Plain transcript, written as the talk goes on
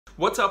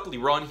What's up,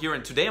 Liron here,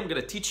 and today I'm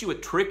going to teach you a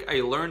trick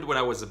I learned when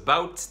I was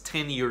about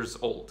 10 years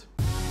old.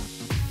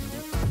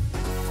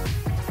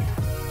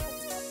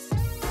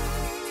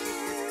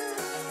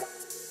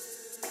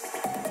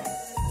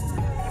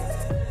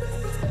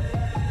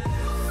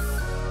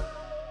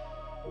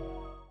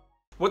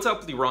 What's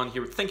up, Liron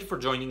here. Thank you for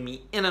joining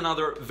me in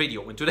another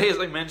video. And today, as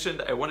I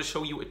mentioned, I want to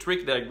show you a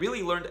trick that I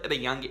really learned at a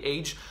young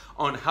age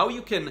on how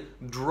you can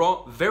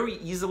draw very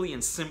easily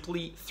and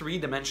simply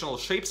three-dimensional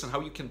shapes and how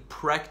you can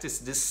practice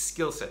this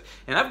skill set.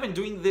 And I've been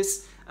doing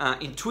this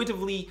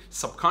intuitively,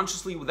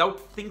 subconsciously, without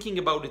thinking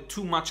about it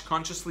too much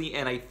consciously,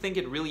 and I think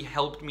it really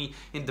helped me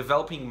in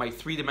developing my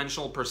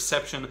three-dimensional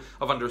perception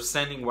of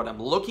understanding what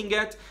I'm looking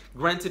at.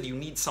 Granted, you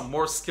need some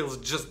more skills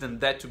just than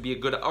that to be a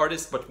good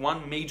artist, but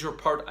one major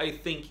part, I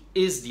think,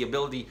 is the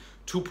ability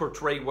to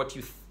portray what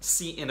you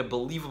see in a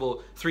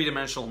believable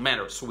three-dimensional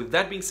manner. So with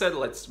that being said,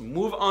 let's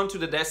move on to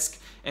the desk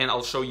and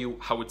I'll show you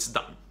how it's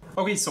done.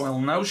 Okay, so I'll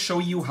now show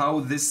you how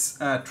this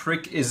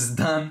trick is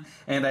done,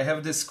 and I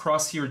have this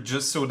cross here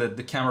just so that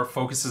the camera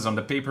focuses on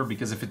the paper,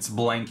 because if it's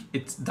blank,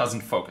 it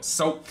doesn't focus.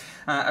 So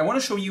I want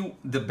to show you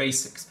the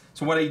basics.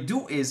 So what I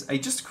do is I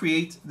just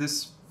create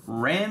this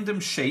random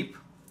shape,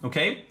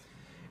 okay?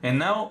 And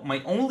now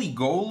my only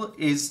goal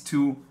is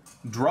to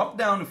drop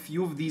down a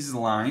few of these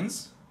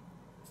lines,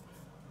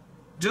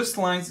 just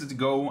lines that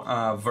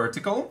go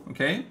vertical,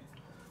 okay?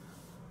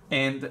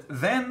 And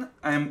then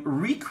I'm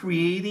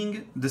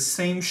recreating the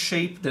same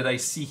shape that I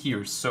see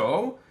here.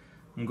 So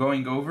I'm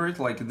going over it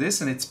like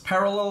this, and it's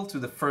parallel to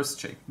the first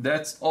shape.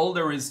 That's all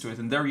there is to it.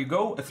 And there you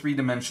go, a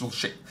three-dimensional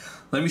shape.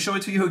 Let me show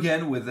it to you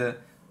again with a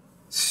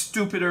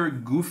stupider,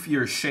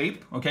 goofier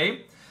shape,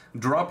 okay?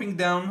 Dropping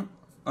down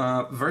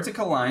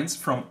vertical lines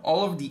from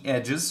all of the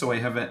edges. So I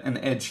have an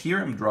edge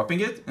here, I'm dropping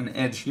it, an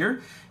edge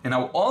here. And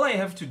now all I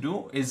have to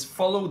do is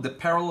follow the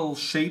parallel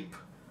shape,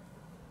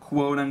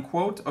 quote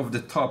unquote, of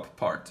the top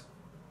part.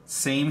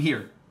 Same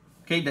here.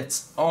 Okay,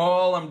 that's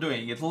all I'm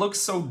doing. It looks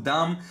so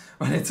dumb,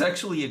 but it's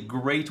actually a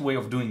great way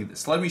of doing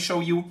this. Let me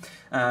show you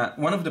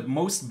one of the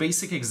most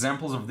basic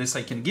examples of this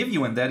I can give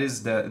you, and that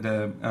is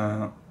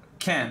the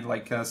can,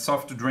 like a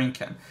soft drink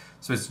can.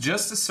 So it's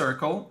just a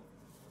circle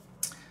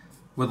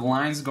with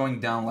lines going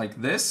down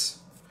like this,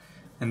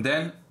 and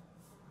then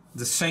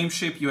the same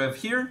shape you have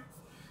here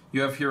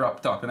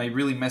up top. And I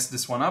really messed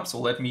this one up, so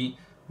let me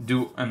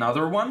do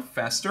another one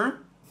faster.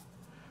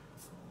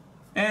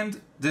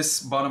 And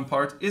this bottom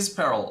part is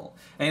parallel,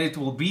 and it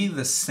will be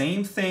the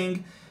same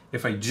thing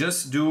if I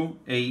just do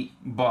a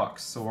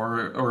box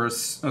or a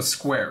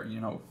square, you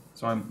know.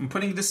 So I'm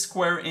putting this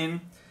square in,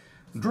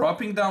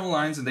 dropping down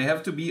lines, and they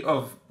have to be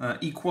of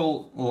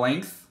equal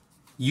length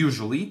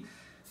usually.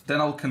 Then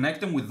I'll connect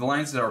them with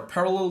lines that are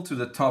parallel to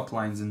the top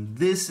lines, and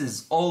this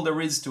is all there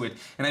is to it.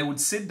 And I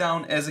would sit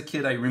down as a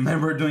kid, I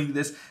remember doing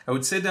this, I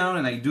would sit down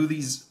and I do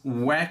these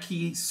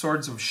wacky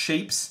sorts of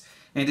shapes.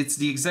 And it's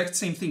the exact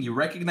same thing. You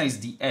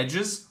recognize the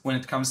edges when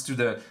it comes to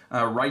the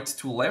right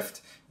to left.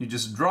 You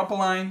just drop a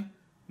line,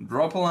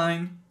 drop a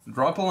line,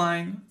 drop a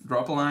line,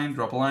 drop a line,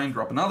 drop a line,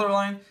 drop another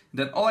line.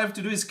 Then all I have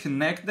to do is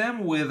connect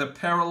them with a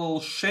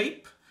parallel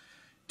shape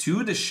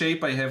to the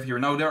shape I have here.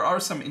 Now there are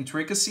some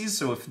intricacies.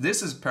 So if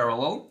this is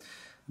parallel,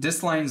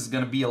 this line is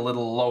going to be a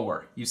little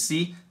lower. You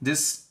see,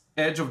 this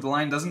edge of the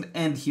line doesn't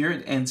end here,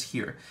 it ends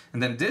here.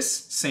 And then this,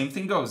 same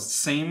thing goes,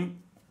 same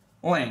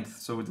length,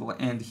 so it will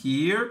end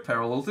here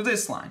parallel to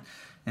this line,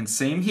 and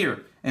same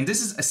here. And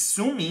this is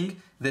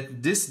assuming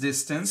that this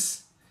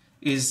distance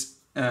is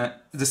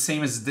the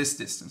same as this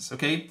distance,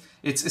 okay?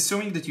 It's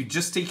assuming that you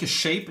just take a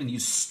shape and you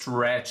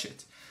stretch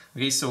it,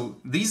 okay? So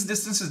these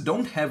distances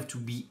don't have to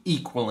be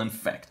equal. In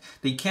fact,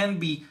 they can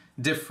be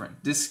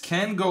different. This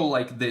can go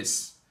like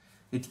this.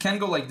 It can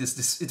go like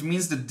this. It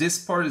means that this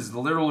part is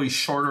literally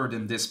shorter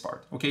than this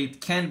part. Okay,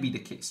 it can be the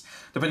case,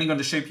 depending on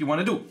the shape you want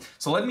to do.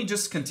 So let me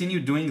just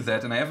continue doing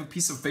that. And I have a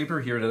piece of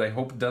paper here that I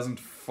hope doesn't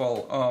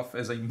fall off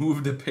as I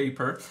move the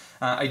paper.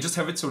 I just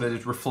have it so that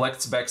it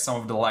reflects back some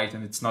of the light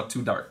and it's not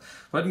too dark.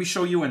 Let me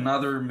show you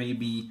another,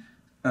 maybe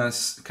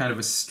kind of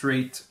a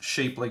straight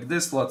shape like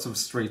this. Lots of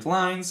straight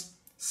lines.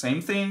 Same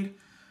thing.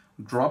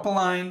 Drop a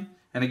line.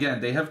 And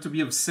again, they have to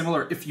be of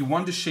similar, if you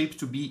want the shape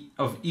to be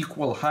of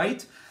equal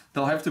height,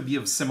 they'll have to be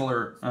of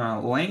similar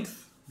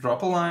length.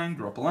 Drop a line,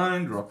 drop a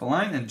line, drop a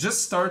line, and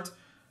just start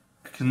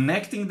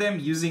connecting them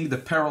using the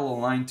parallel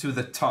line to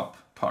the top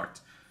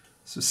part.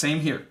 So same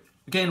here.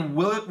 Again,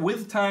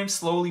 with time,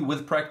 slowly,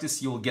 with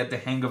practice, you'll get the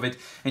hang of it,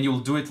 and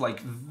you'll do it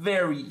like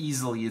very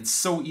easily. It's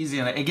so easy.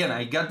 And again,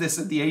 I got this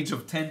at the age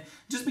of 10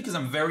 just because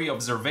I'm very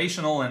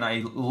observational and I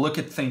look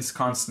at things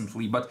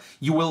constantly, but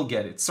you will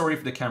get it. Sorry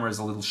if the camera is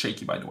a little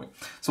shaky, by the way.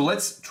 So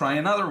let's try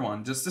another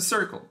one, just a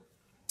circle.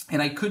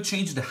 And I could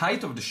change the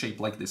height of the shape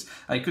like this.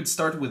 I could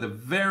start with a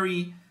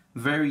very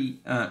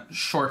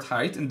short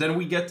height, and then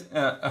we get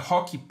a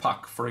hockey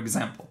puck, for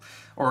example.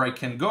 Or I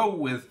can go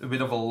with a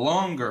bit of a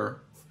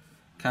longer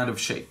kind of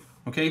shape.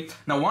 Okay,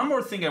 now one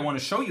more thing I want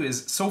to show you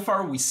is, so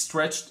far we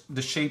stretched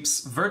the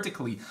shapes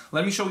vertically.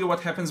 Let me show you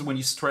what happens when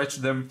you stretch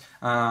them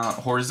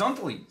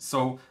horizontally.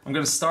 So I'm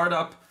going to start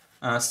up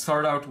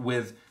start out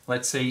with,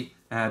 let's say,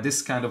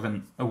 this kind of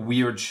a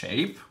weird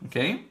shape,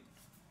 okay?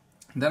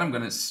 And then I'm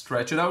going to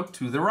stretch it out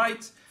to the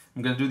right.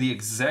 I'm going to do the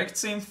exact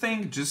same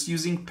thing, just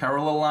using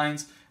parallel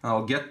lines, and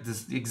I'll get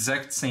the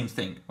exact same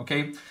thing,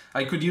 okay?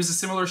 I could use a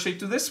similar shape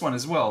to this one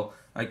as well.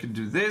 I could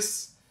do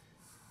this.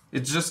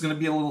 It's just going to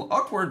be a little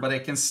awkward, but I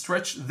can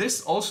stretch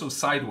this also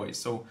sideways.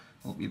 So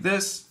it'll be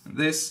this, and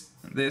this,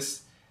 and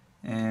this,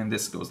 and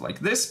this goes like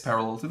this,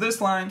 parallel to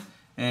this line,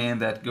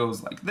 and that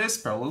goes like this,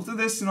 parallel to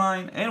this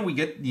line, and we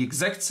get the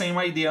exact same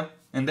idea.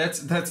 And that's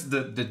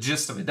the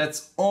gist of it.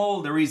 That's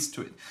all there is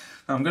to it.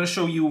 Now I'm going to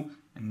show you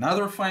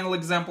another final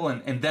example,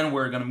 and then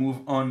we're going to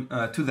move on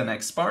to the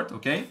next part,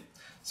 okay?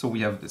 So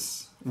we have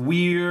this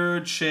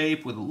weird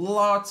shape with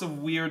lots of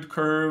weird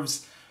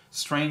curves,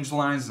 strange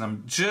lines, and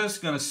I'm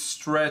just going to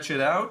stretch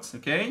it out,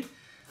 okay?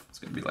 It's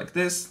going to be like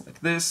this, like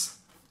this,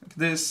 like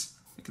this,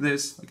 like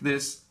this, like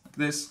this, like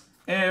this.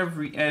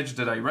 Every edge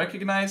that I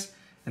recognize,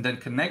 and then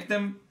connect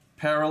them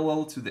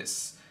parallel to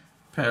this.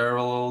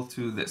 Parallel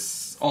to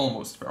this.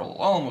 Almost parallel.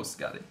 Almost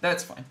got it.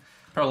 That's fine.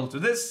 Parallel to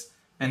this.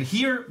 And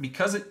here,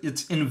 because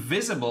it's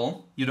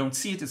invisible, you don't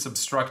see it, it's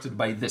obstructed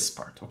by this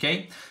part,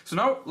 okay? So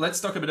now let's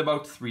talk a bit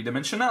about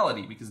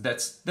three-dimensionality, because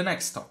that's the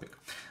next topic.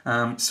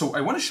 So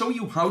I want to show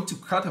you how to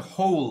cut a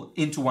hole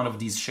into one of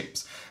these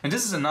shapes. And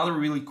this is another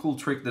really cool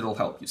trick that'll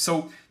help you.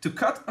 So to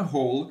cut a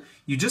hole,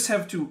 you just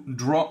have to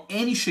draw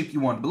any shape you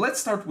want. But let's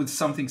start with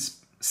something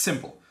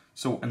simple.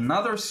 So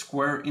another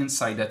square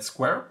inside that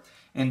square.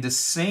 And the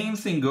same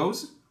thing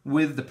goes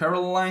with the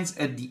parallel lines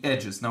at the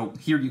edges. Now,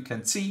 here you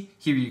can see,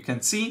 here you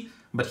can see,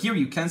 but here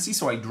you can see,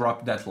 so I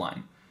dropped that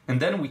line. And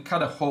then we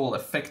cut a hole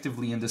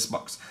effectively in this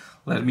box.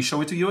 Let me show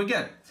it to you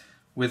again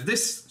with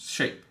this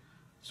shape.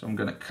 So I'm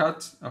gonna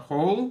cut a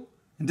hole,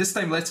 and this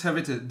time let's have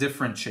it a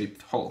different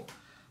shaped hole.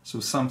 So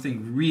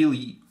something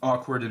really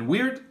awkward and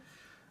weird.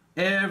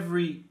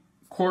 Every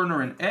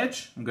corner and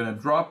edge, I'm gonna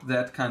drop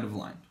that kind of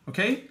line,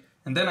 okay?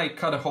 And then I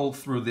cut a hole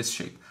through this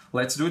shape.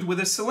 Let's do it with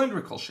a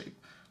cylindrical shape.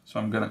 So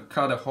I'm gonna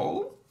cut a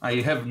hole. I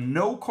have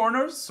no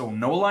corners, so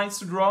no lines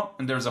to draw,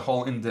 and there's a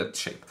hole in that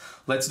shape.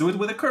 Let's do it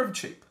with a curved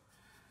shape.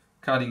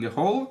 Cutting a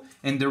hole,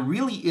 and there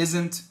really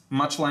isn't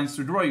much lines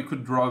to draw. You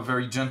could draw a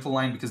very gentle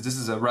line because this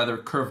is a rather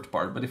curved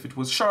part, but if it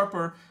was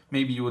sharper,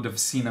 maybe you would have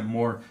seen a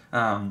more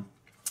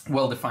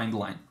well-defined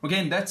line.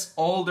 Again, that's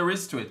all there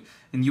is to it.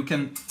 And you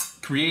can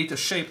create a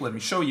shape, let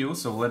me show you.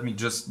 So let me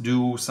just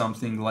do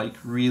something like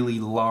really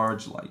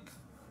large, like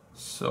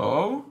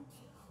so,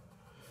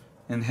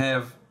 and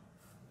have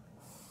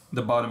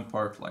the bottom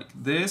part like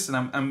this, and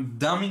I'm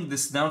dumbing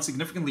this down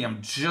significantly.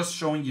 I'm just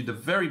showing you the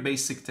very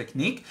basic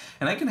technique,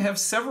 and I can have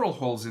several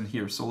holes in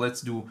here. So let's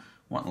do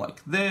one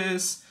like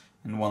this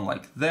and one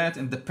like that,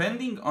 and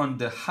depending on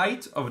the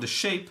height of the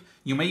shape,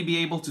 you may be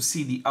able to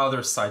see the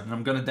other side, and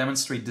I'm going to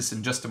demonstrate this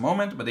in just a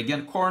moment. But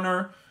again,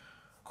 corner,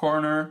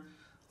 corner.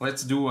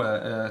 Let's do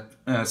a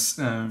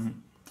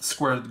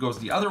square that goes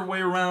the other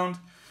way around,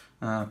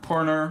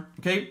 corner,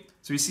 okay?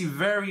 So you see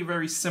very,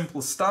 very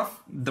simple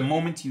stuff the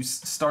moment you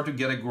start to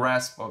get a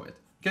grasp of it.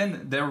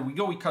 Again, there we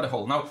go, we cut a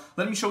hole. Now,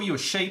 let me show you a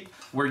shape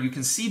where you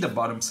can see the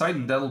bottom side,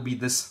 and that'll be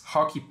this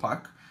hockey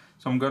puck.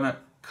 So I'm gonna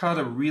cut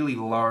a really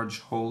large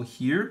hole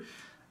here.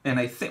 And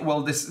I think,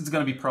 well, this is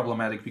gonna be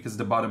problematic because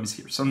the bottom is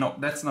here. So no,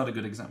 that's not a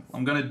good example.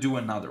 I'm gonna do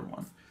another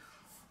one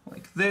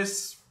like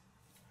this.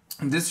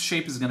 And this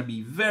shape is gonna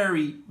be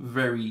very,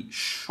 very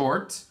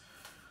short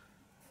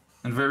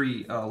and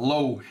very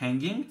low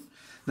hanging.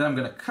 Then I'm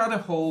going to cut a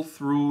hole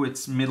through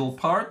its middle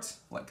part,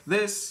 like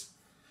this.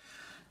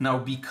 Now,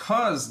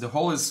 because the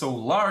hole is so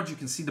large, you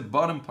can see the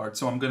bottom part.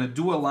 So I'm going to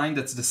do a line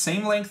that's the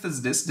same length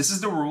as this. This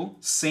is the rule,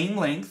 same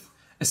length,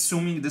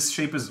 assuming this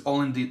shape is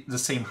all in the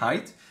same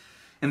height.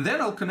 And then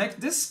I'll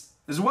connect this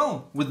as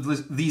well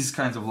with these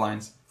kinds of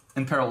lines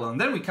in parallel. And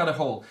then we cut a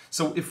hole.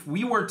 So if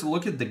we were to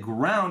look at the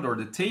ground or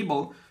the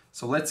table,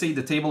 so let's say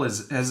the table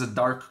has a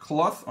dark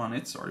cloth on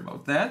it, sorry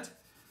about that.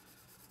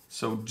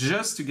 So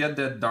just to get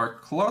that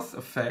dark cloth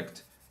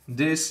effect,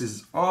 this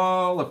is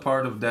all a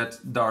part of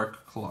that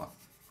dark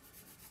cloth.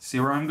 See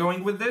where I'm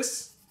going with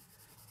this?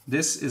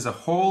 This is a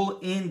hole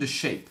in the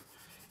shape.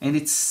 And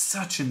it's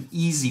such an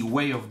easy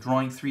way of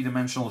drawing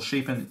three-dimensional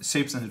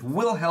shapes, and it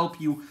will help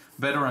you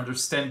better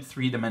understand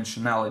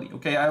three-dimensionality.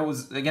 Okay, I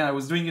was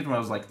doing it when I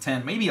was like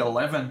 10, maybe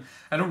 11,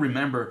 I don't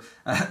remember,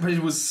 but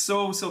it was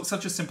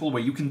such a simple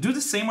way. You can do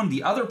the same on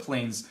the other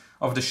planes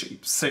of the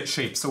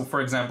shape. So for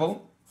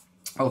example,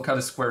 I'll cut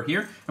a square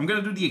here. I'm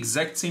going to do the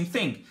exact same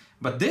thing.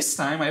 But this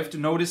time I have to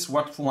notice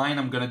what line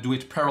I'm going to do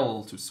it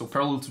parallel to. So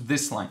parallel to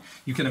this line.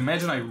 You can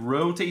imagine I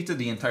rotated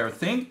the entire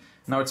thing.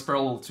 Now it's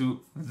parallel to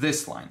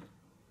this line.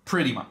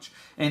 Pretty much.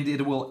 And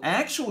it will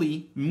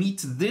actually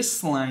meet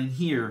this line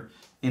here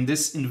in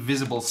this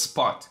invisible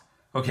spot.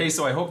 Okay,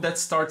 so I hope that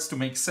starts to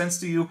make sense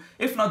to you.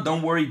 If not,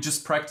 don't worry.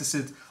 Just practice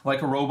it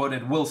like a robot.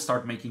 It will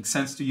start making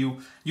sense to you.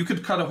 You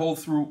could cut a hole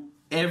through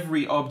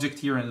every object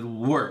here and it'll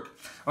work.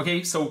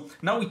 Okay, so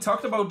now we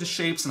talked about the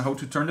shapes and how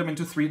to turn them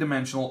into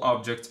three-dimensional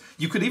objects.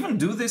 You could even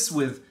do this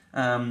with,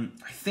 I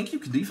think you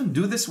could even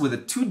do this with a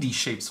 2D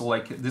shape, so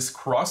like this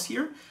cross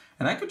here.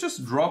 And I could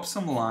just drop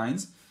some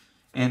lines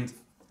and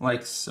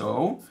like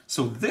so.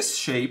 So this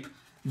shape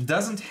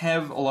doesn't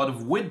have a lot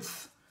of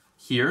width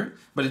here,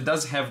 but it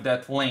does have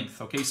that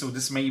length, okay? So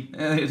this may,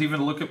 it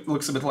even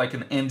looks a bit like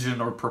an engine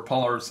or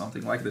propeller or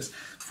something like this.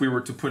 If we were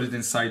to put it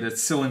inside a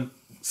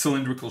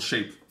cylindrical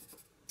shape,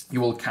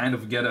 you will kind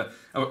of get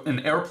an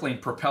airplane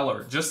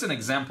propeller. Just an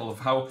example of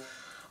how,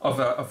 of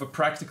a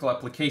practical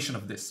application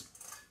of this.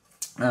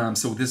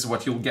 So this is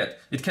what you'll get.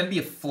 It can be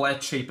a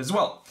flat shape as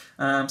well.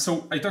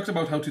 So I talked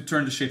about how to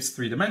turn the shapes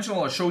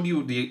three-dimensional. I showed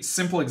you the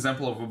simple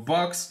example of a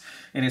box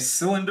and a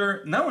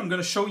cylinder. Now I'm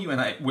going to show you,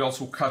 and we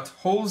also cut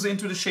holes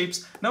into the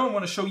shapes. Now I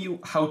want to show you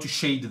how to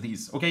shade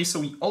these. Okay,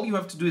 so all you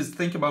have to do is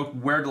think about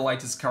where the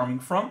light is coming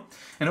from,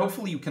 and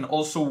hopefully you can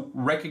also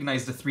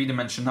recognize the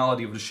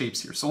three-dimensionality of the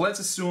shapes here. So let's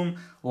assume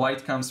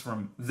light comes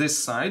from this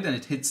side and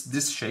it hits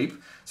this shape.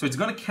 So it's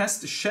going to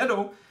cast a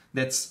shadow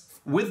that's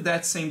with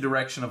that same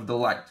direction of the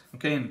light,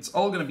 okay? And it's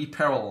all going to be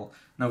parallel.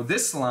 Now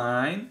this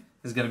line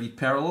is going to be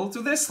parallel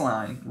to this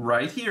line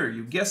right here,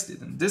 you guessed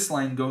it. And this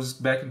line goes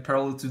back in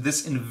parallel to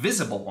this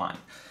invisible line.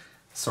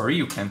 Sorry,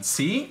 you can't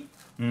see.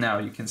 Now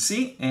you can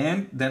see,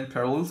 and then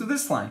parallel to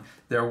this line.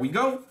 There we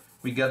go.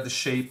 We got the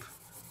shape,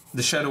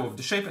 the shadow of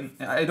the shape. And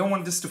I don't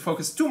want this to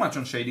focus too much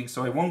on shading,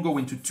 so I won't go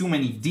into too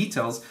many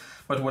details.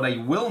 But what I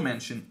will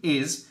mention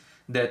is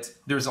that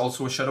there's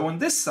also a shadow on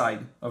this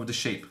side of the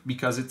shape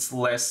because it's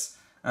less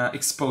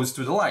exposed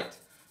to the light.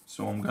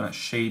 So I'm gonna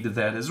shade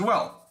that as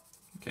well,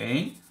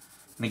 okay?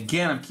 And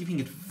again, I'm keeping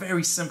it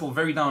very simple,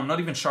 very down. I'm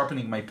not even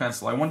sharpening my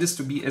pencil. I want this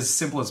to be as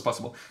simple as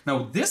possible.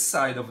 Now, this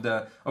side of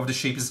the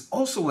shape is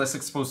also less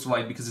exposed to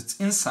light because it's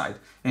inside,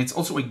 and it's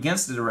also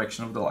against the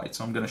direction of the light.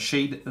 So I'm gonna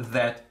shade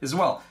that as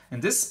well.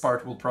 And this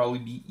part will probably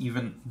be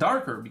even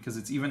darker because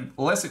it's even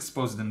less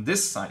exposed than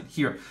this side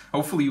here.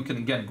 Hopefully you can,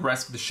 again,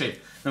 grasp the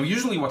shape. Now,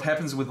 usually what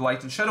happens with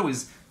light and shadow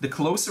is the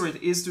closer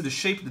it is to the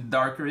shape, the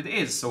darker it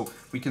is. So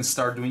we can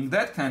start doing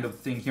that kind of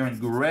thing here and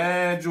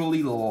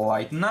gradually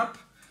lighten up.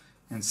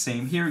 And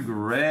same here,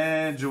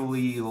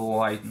 gradually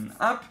lighten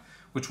up,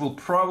 which will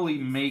probably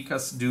make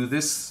us do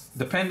this,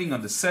 depending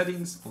on the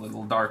settings, a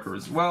little darker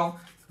as well.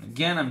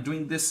 Again, I'm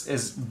doing this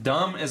as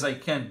dumb as I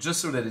can, just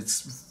so that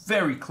it's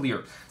very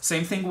clear.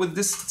 Same thing with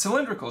this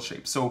cylindrical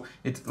shape. So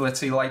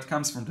let's say light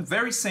comes from the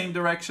very same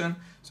direction.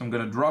 So I'm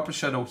gonna drop a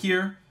shadow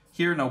here.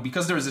 Now,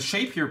 because there is a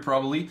shape here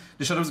probably,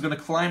 the shadow is gonna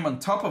climb on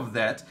top of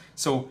that.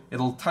 So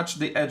it'll touch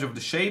the edge of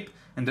the shape,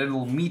 and then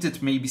it'll meet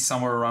it maybe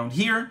somewhere around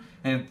here,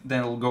 and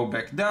then it'll go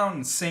back down in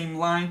the same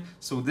line.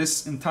 So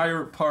this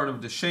entire part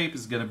of the shape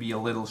is going to be a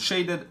little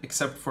shaded,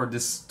 except for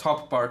this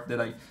top part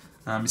that I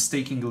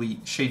mistakenly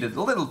shaded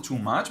a little too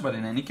much, but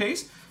in any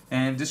case,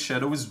 and this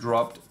shadow is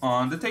dropped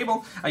on the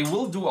table. I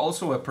will do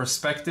also a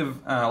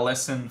perspective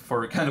lesson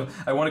for kind of,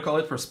 I want to call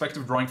it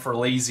perspective drawing for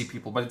lazy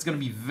people, but it's going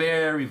to be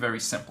very, very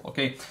simple,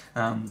 okay?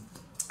 And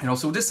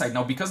also this side.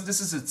 Now, because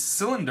this is a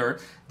cylinder,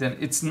 then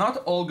it's not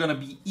all going to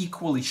be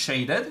equally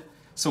shaded.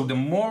 So the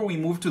more we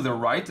move to the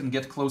right and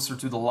get closer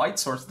to the light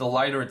source, the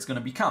lighter it's going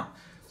to become.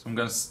 So I'm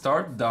going to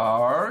start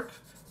dark,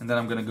 and then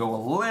I'm going to go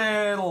a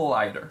little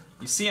lighter.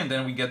 You see, and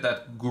then we get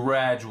that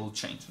gradual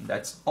change. And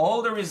that's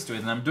all there is to it.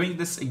 And I'm doing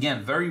this,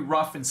 again, very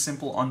rough and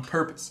simple on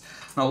purpose.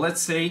 Now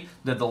let's say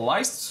that the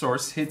light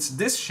source hits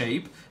this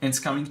shape and it's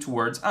coming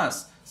towards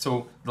us.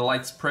 So the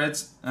light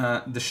spreads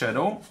the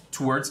shadow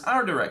towards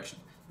our direction.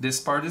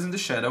 This part is in the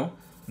shadow.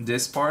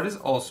 This part is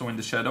also in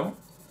the shadow.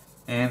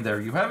 And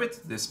there you have it.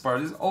 This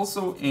part is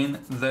also in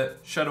the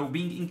shadow.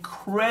 Being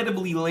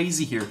incredibly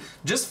lazy here.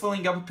 Just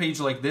filling up a page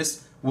like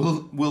this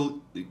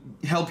will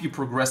help you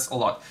progress a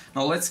lot.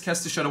 Now let's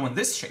cast the shadow in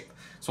this shape.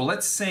 So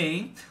let's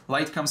say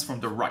light comes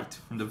from the right,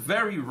 from the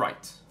very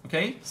right.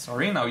 Okay,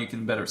 sorry, now you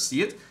can better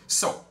see it.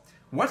 So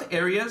what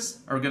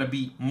areas are going to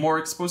be more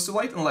exposed to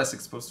light and less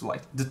exposed to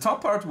light? The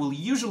top part will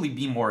usually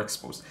be more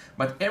exposed,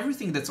 but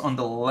everything that's on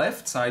the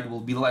left side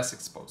will be less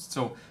exposed.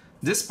 So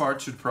this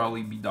part should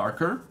probably be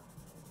darker.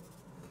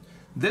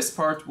 This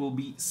part will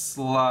be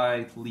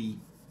slightly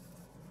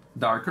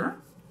darker.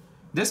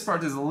 This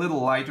part is a little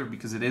lighter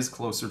because it is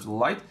closer to the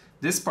light.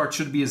 This part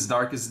should be as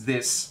dark as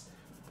this,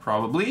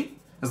 probably,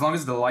 as long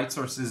as the light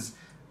source is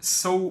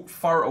so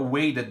far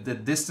away that the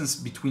distance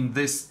between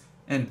this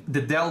and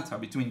the delta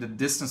between the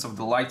distance of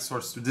the light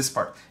source to this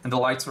part and the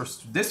light source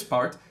to this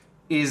part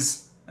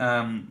is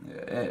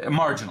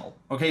marginal.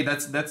 Okay,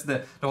 that's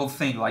the whole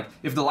thing. Like,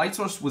 if the light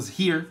source was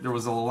here, there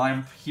was a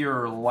lamp here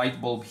or a light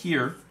bulb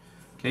here.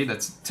 Okay,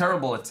 that's a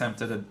terrible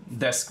attempt at a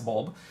desk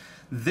bulb.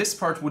 This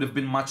part would have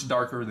been much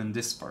darker than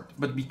this part.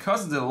 But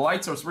because the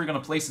light source, we're going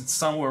to place it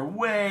somewhere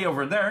way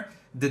over there,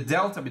 the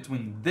delta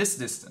between this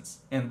distance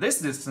and this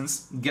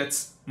distance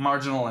gets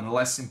marginal and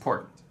less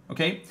important.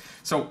 Okay,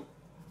 so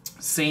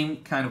same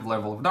kind of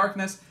level of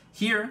darkness.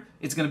 Here,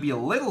 it's going to be a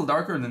little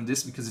darker than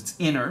this because it's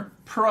inner,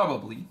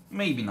 probably,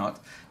 maybe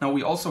not. Now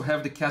we also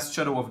have the cast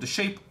shadow of the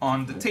shape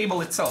on the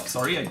table itself.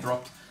 Sorry, I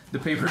dropped the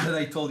paper that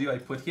I told you I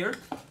put here.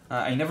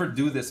 I never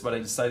do this, but I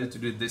decided to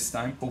do it this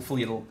time.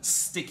 Hopefully it'll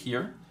stick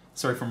here.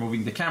 Sorry for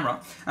moving the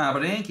camera. But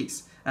in any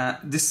case,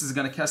 this is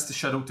going to cast the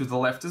shadow to the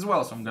left as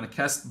well. So I'm going to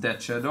cast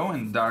that shadow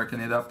and darken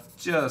it up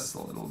just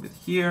a little bit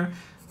here.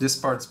 This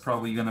part's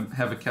probably going to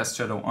have a cast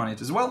shadow on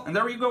it as well. And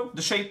there you go,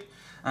 the shape.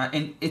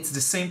 And it's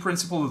the same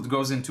principle that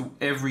goes into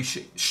every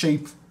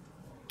shape.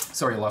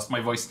 Sorry, I lost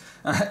my voice.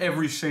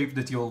 Every shape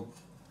that you'll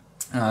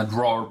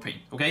draw or paint,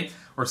 okay?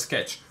 Or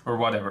sketch or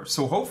whatever.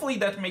 So hopefully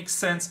that makes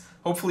sense.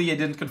 Hopefully I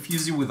didn't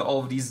confuse you with all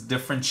of these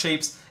different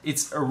shapes.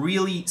 It's a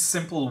really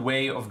simple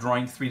way of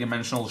drawing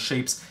three-dimensional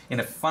shapes in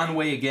a fun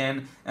way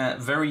again.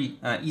 Very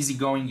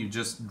easygoing. You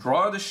just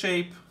draw the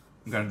shape.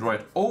 I'm gonna draw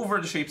it over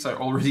the shapes I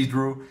already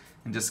drew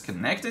and just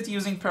connect it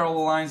using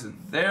parallel lines, and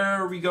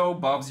there we go,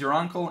 Bob's your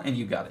uncle, and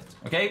you got it,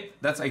 okay?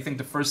 That's, I think,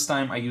 the first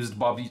time I used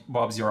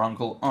Bob's your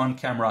uncle on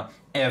camera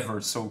ever,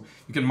 so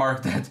you can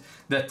mark that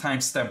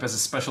timestamp as a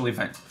special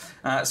event.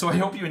 So I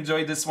hope you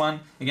enjoyed this one.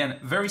 Again,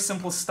 very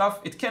simple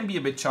stuff. It can be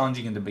a bit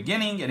challenging in the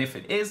beginning, and if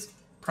it is,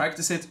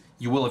 practice it,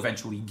 you will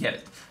eventually get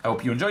it. I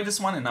hope you enjoyed this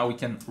one, and now we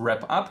can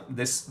wrap up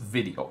this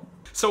video.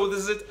 So this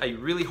is it. I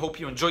really hope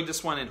you enjoyed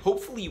this one, and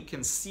hopefully you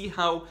can see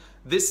how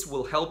this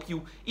will help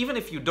you, even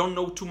if you don't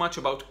know too much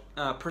about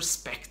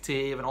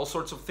perspective and all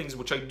sorts of things,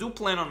 which I do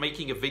plan on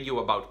making a video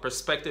about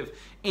perspective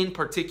in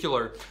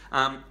particular.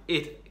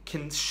 It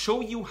can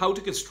show you how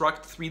to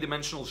construct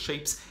three-dimensional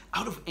shapes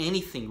out of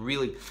anything,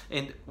 really.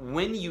 And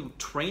when you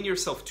train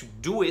yourself to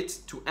do it,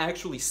 to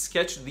actually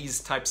sketch these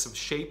types of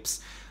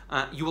shapes,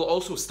 you will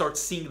also start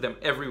seeing them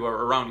everywhere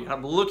around you.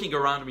 I'm looking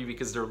around me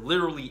because they're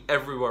literally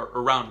everywhere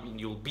around me. And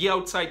you'll be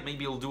outside,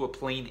 maybe you'll do a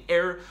plein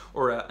air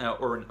or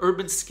an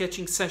urban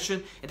sketching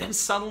session, and then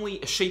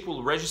suddenly a shape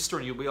will register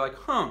and you'll be like,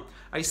 huh,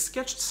 I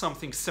sketched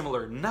something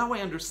similar. Now I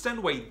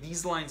understand why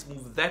these lines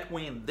move that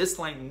way and this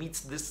line meets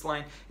this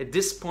line at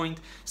this point.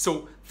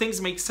 So things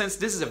make sense.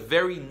 This is a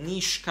very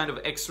niche kind of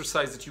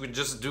exercise that you can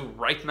just do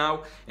right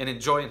now and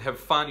enjoy and have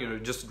fun. You know,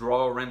 just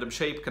draw a random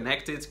shape,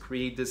 connect it,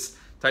 create this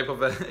type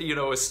of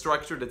a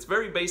structure that's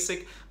very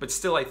basic, but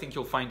still I think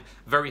you'll find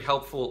very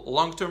helpful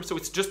long term. So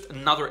it's just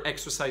another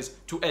exercise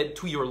to add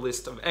to your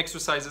list of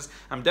exercises.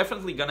 I'm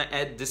definitely gonna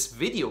add this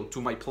video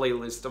to my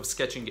playlist of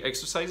sketching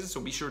exercises,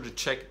 so be sure to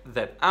check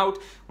that out.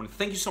 I want to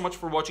thank you so much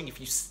for watching. If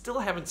you still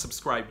haven't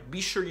subscribed, be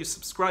sure you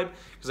subscribe,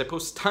 because I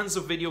post tons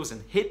of videos,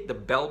 and hit the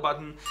bell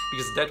button,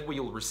 because that way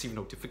you'll receive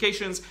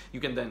notifications. You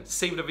can then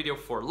save the video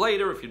for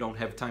later if you don't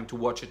have time to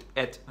watch it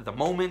at the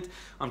moment.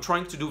 I'm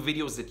trying to do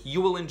videos that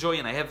you will enjoy,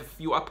 and I have a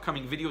few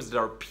upcoming videos that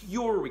are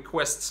pure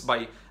requests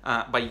by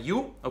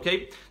you,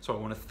 okay? So I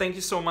want to thank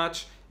you so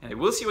much, and I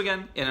will see you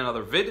again in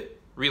another vid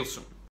real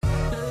soon.